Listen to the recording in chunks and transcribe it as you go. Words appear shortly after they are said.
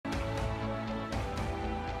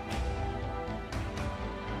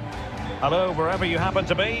Hello, wherever you happen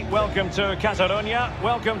to be. Welcome to Catalonia.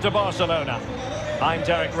 Welcome to Barcelona. I'm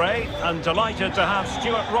Derek Ray, and delighted to have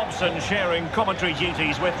Stuart Robson sharing commentary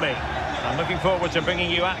duties with me. I'm looking forward to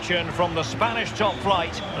bringing you action from the Spanish top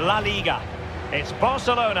flight, La Liga. It's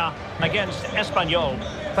Barcelona against Espanyol.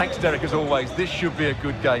 Thanks, Derek, as always. This should be a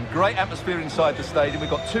good game. Great atmosphere inside the stadium.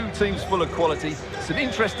 We've got two teams full of quality, some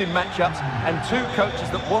interesting matchups, and two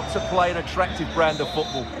coaches that want to play an attractive brand of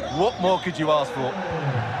football. What more could you ask for?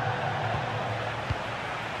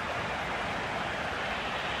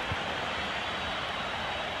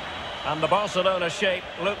 And the Barcelona shape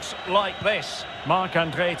looks like this.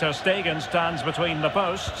 Marc-Andre ter Stegen stands between the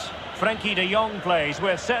posts. Frenkie de Jong plays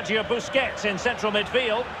with Sergio Busquets in central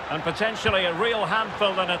midfield. And potentially a real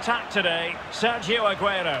handful in attack today, Sergio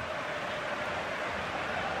Aguero.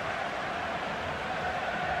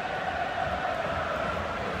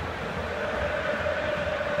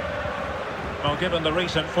 Well, given the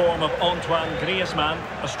recent form of Antoine Griezmann,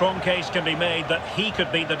 a strong case can be made that he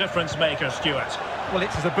could be the difference maker, Stuart. Well,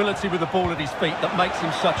 it's his ability with the ball at his feet that makes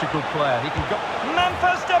him such a good player. He can go...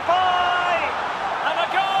 Memphis Depay! And a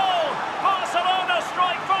goal! Barcelona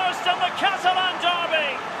strike first in the Catalan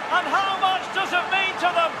derby! And how much does it mean to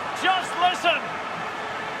them? Just listen!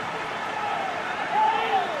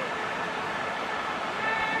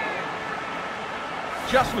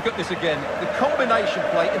 Just look at this again. The combination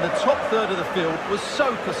play in the top third of the field was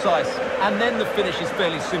so precise, and then the finish is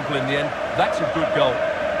fairly simple in the end. That's a good goal.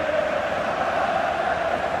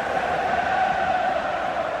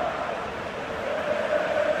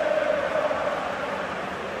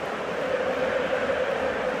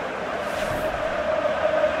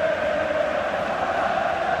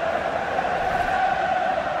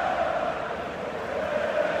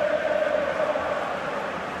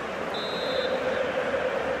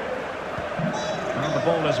 The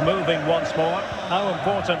ball is moving once more. How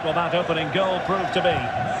important will that opening goal prove to be?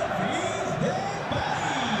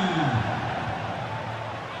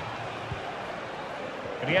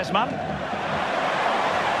 Griezmann.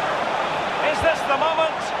 Is this the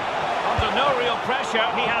moment? Under no real pressure,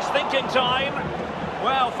 he has thinking time.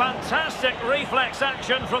 Well, fantastic reflex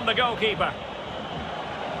action from the goalkeeper.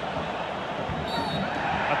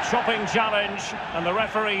 A chopping challenge, and the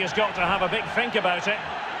referee has got to have a big think about it.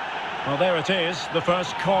 Well, there it is, the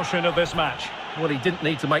first caution of this match. Well, he didn't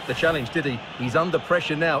need to make the challenge, did he? He's under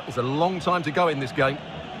pressure now. It's a long time to go in this game.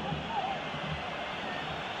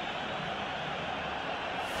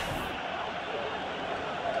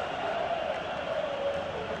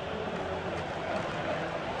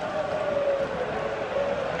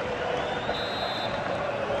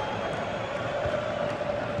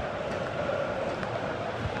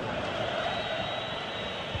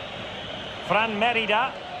 Fran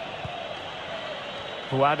Merida.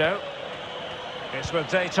 Puado. It's with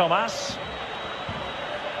De Thomas.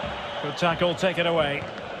 Good tackle, take it away.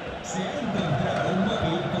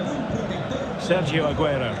 Sergio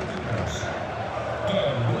Aguero.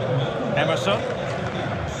 Emerson.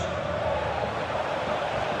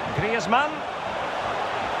 Griezmann.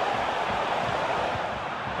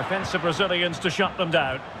 Defensive Brazilians to shut them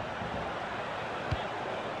down.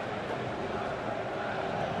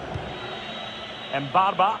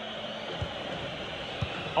 Mbarba.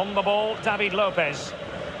 On the ball, David Lopez.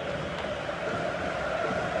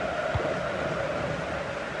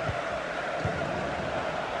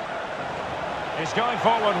 He's going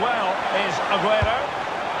forward well, is Aguero.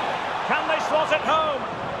 Can they slot it home?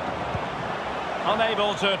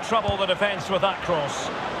 Unable to trouble the defence with that cross.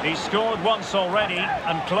 He's scored once already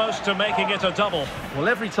and close to making it a double. Well,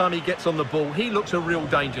 every time he gets on the ball, he looks a real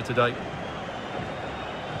danger today.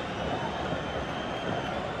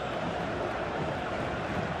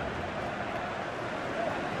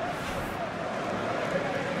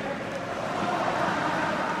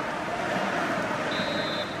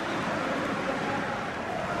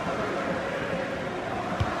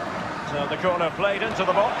 So the corner played into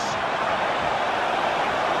the box.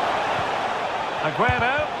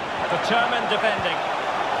 Aguero, determined defending.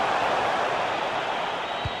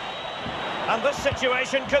 And this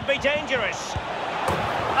situation could be dangerous.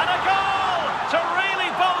 And a goal to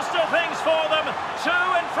really bolster things for them.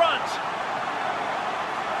 Two in front.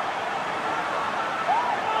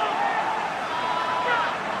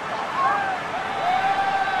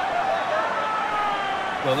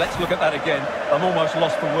 Well, let's look at that again. I'm almost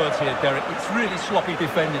lost for words here, Derek. It's really sloppy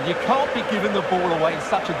defending. You can't be giving the ball away in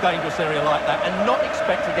such a dangerous area like that and not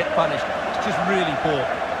expect to get punished. It's just really poor.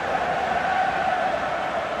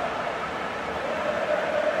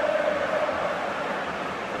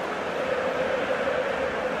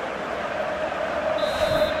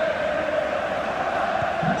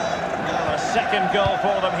 second goal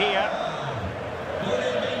for them here.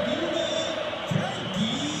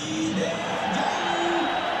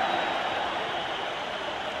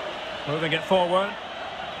 Moving it forward.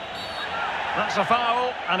 That's a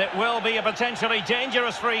foul, and it will be a potentially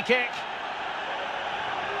dangerous free kick.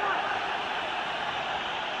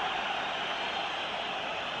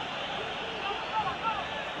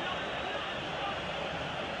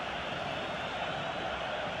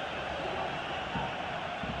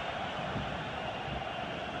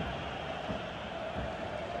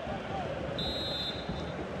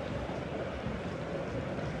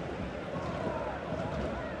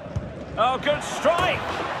 Oh, good strike!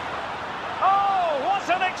 Oh, what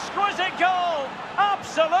an exquisite goal!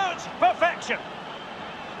 Absolute perfection!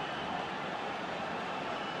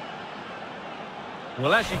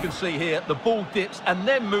 Well, as you can see here, the ball dips and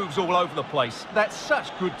then moves all over the place. That's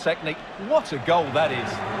such good technique. What a goal that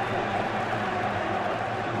is.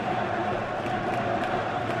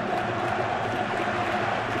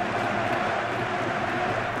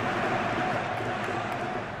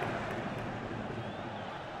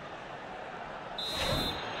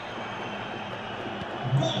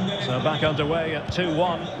 So back underway at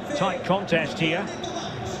 2-1. Tight contest here.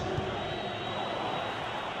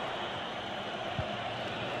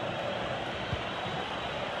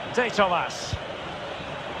 De Tomas.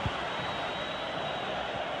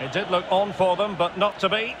 It did look on for them, but not to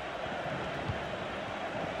be.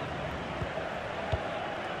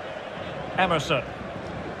 Emerson.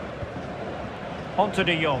 On to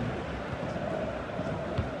De Jong.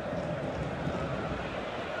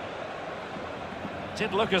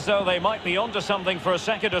 Did look as though they might be onto something for a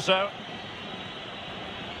second or so.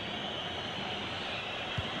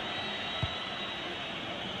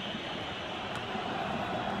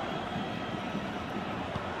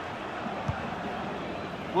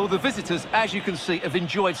 Well, the visitors, as you can see, have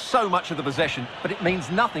enjoyed so much of the possession, but it means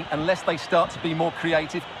nothing unless they start to be more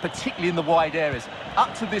creative, particularly in the wide areas.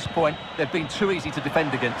 Up to this point, they've been too easy to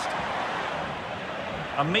defend against.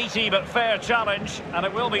 A meaty but fair challenge, and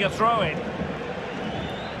it will be a throw-in.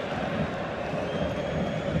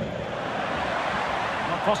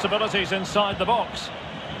 Possibilities inside the box,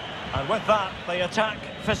 and with that the attack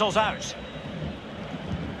fizzles out.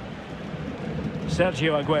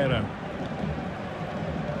 Sergio Aguero.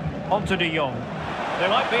 On to De Jong. They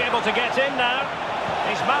might be able to get in now.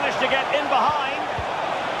 He's managed to get in behind,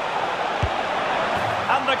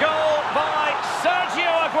 and the goal by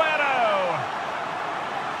Sergio Aguero.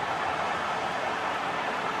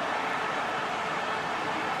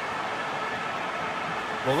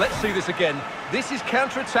 Well, let's see this again. This is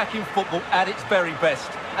counter-attacking football at its very best.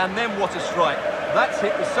 And then what a strike. That's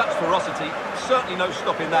hit with such ferocity. Certainly no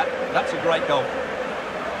stopping that. That's a great goal.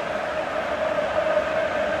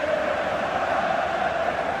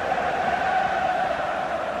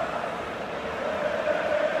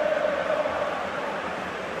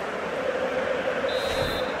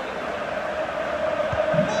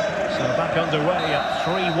 So back underway at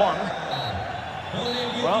 3-1.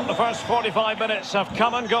 Well, the first 45 minutes have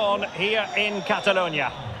come and gone here in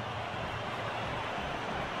Catalonia.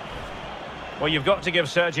 Well, you've got to give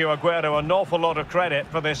Sergio Aguero an awful lot of credit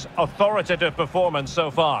for this authoritative performance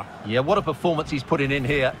so far. Yeah, what a performance he's putting in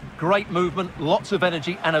here. Great movement, lots of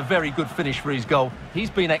energy, and a very good finish for his goal.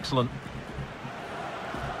 He's been excellent.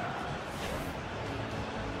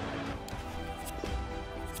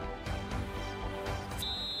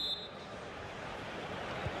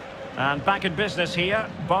 And back in business here,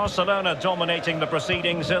 Barcelona dominating the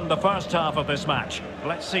proceedings in the first half of this match.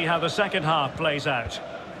 Let's see how the second half plays out.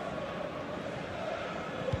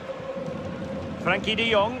 Frankie de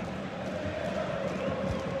Jong.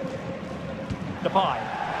 Depay.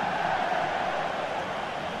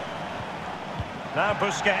 Now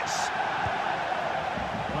Busquets.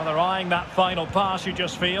 Well, they're eyeing that final pass, you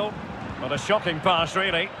just feel. But a shocking pass,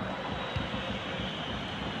 really.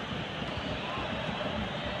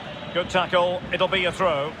 Good tackle, it'll be a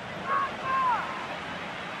throw.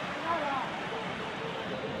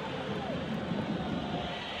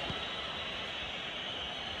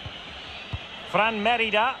 Fran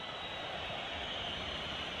Merida.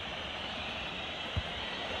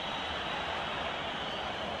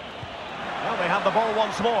 Well, they have the ball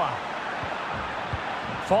once more.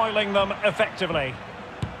 Foiling them effectively.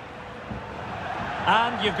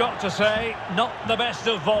 And you've got to say, not the best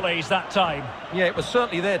of volleys that time. Yeah, it was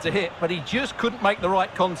certainly there to hit, but he just couldn't make the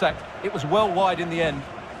right contact. It was well wide in the end.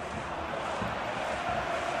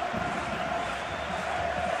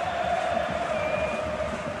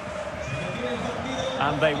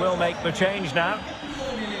 And they will make the change now.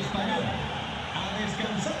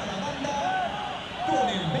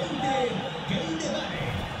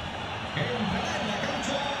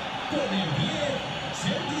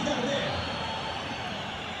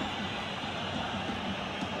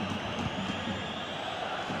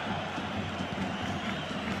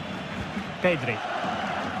 Pedri.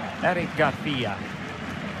 Eric Garcia.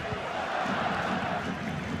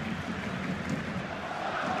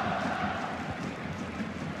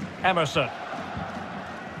 Emerson.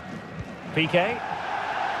 Piqué.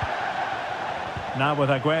 Now with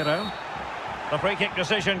Aguero. The free kick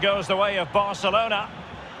decision goes the way of Barcelona.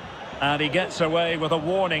 And he gets away with a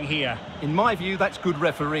warning here. In my view, that's good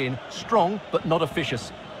refereeing. Strong, but not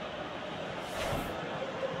officious.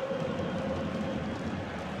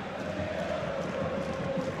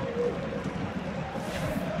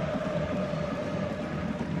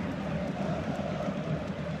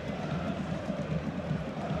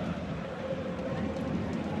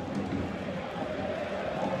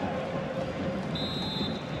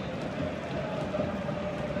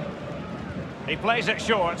 He plays it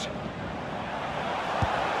short.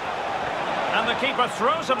 And the keeper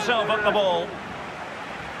throws himself at the ball.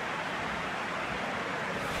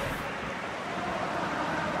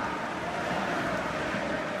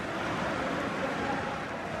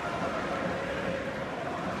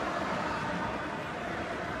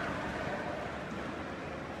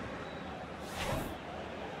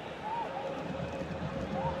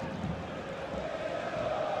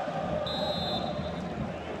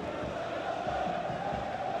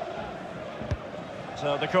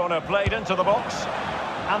 So the corner played into the box.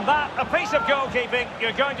 And that, a piece of goalkeeping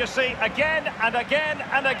you're going to see again and again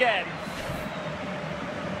and again.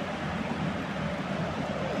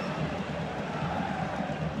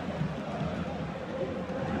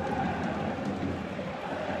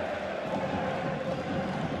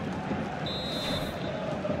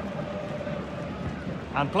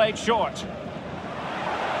 And played short.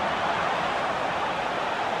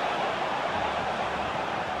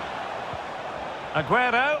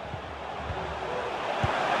 Aguero.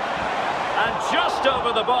 And just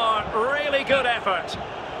over the bar, really good effort.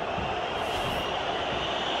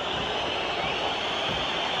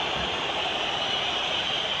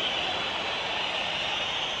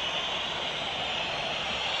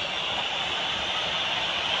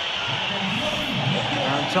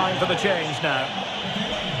 And time for the change now.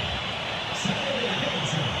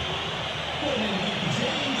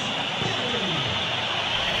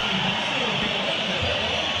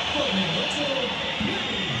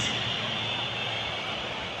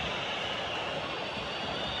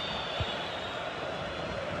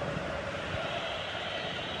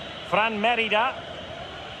 Fran Merida.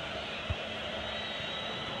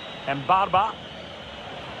 Mbarba.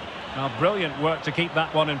 Now, brilliant work to keep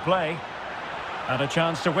that one in play. And a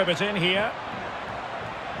chance to whip it in here.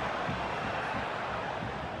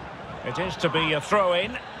 It is to be a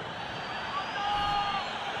throw-in.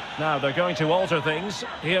 Now, they're going to alter things.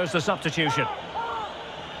 Here's the substitution.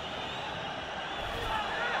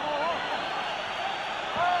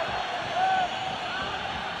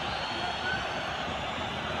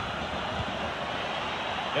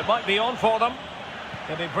 It might be on for them.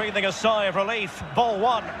 They'll be breathing a sigh of relief. Ball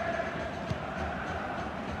one.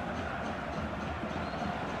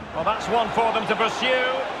 Well, that's one for them to pursue.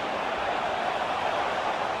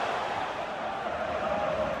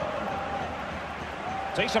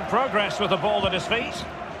 Decent progress with the ball at his feet.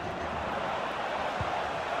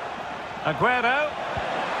 Aguero.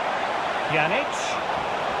 Pjanic.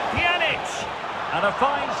 Pjanic! And a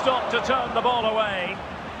fine stop to turn the ball away.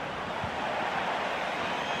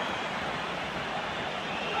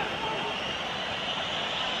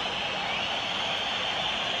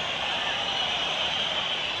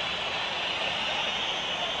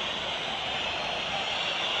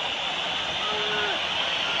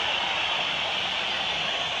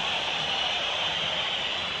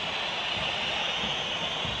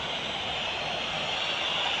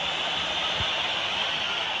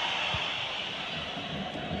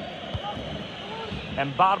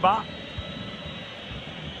 Mbarba.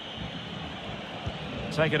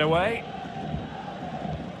 Take it away.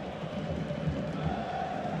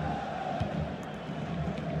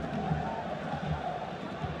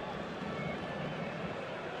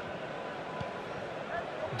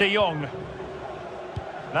 De Jong.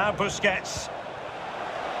 Now Busquets.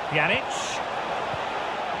 Pjanic.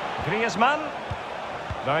 Griezmann.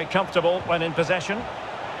 Very comfortable when in possession.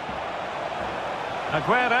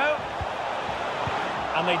 Aguero.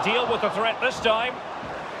 And they deal with the threat this time.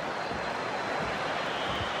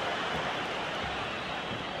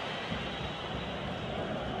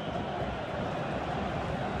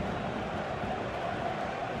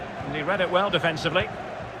 And he read it well defensively.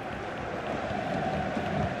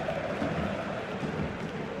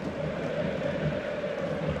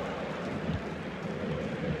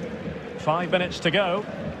 Five minutes to go.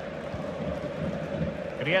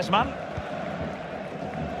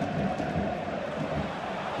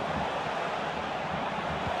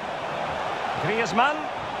 Griezmann.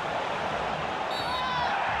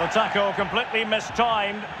 The tackle completely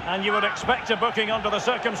mistimed, and you would expect a booking under the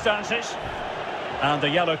circumstances. And the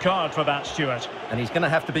yellow card for that, Stuart. And he's going to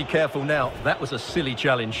have to be careful now. That was a silly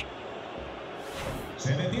challenge.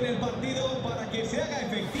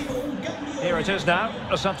 Here it is now,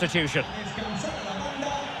 a substitution.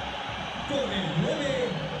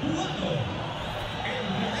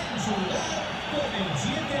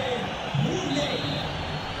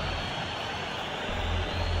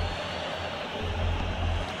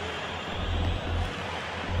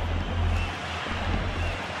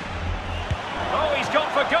 Oh, he's gone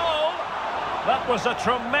for goal! That was a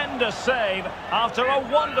tremendous save after a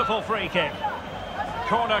wonderful free kick.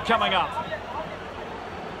 Corner coming up.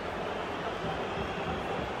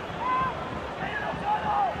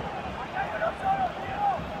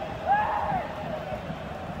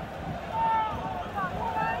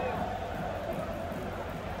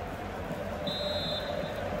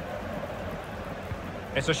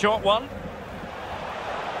 It's a short one.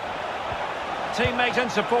 Teammate in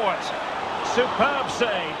support. Superb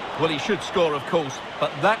save. Well, he should score, of course,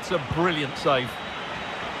 but that's a brilliant save.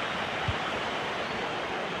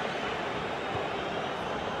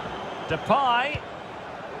 Depay.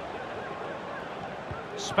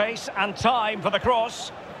 Space and time for the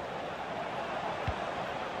cross.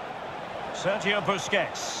 Sergio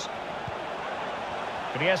Busquets.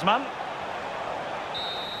 Griezmann.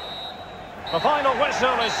 The final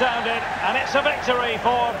whistle is sounded, and it's a victory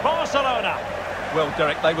for Barcelona. Well,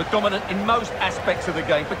 Derek, they were dominant in most aspects of the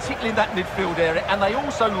game, particularly in that midfield area, and they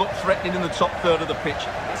also looked threatening in the top third of the pitch.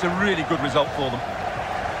 It's a really good result for them.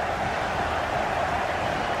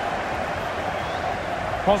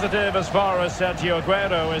 Positive as far as Sergio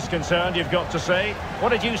Aguero is concerned, you've got to say. What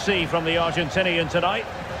did you see from the Argentinian tonight?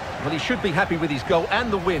 Well, he should be happy with his goal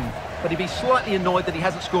and the win, but he'd be slightly annoyed that he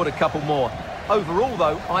hasn't scored a couple more. Overall,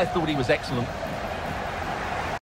 though, I thought he was excellent.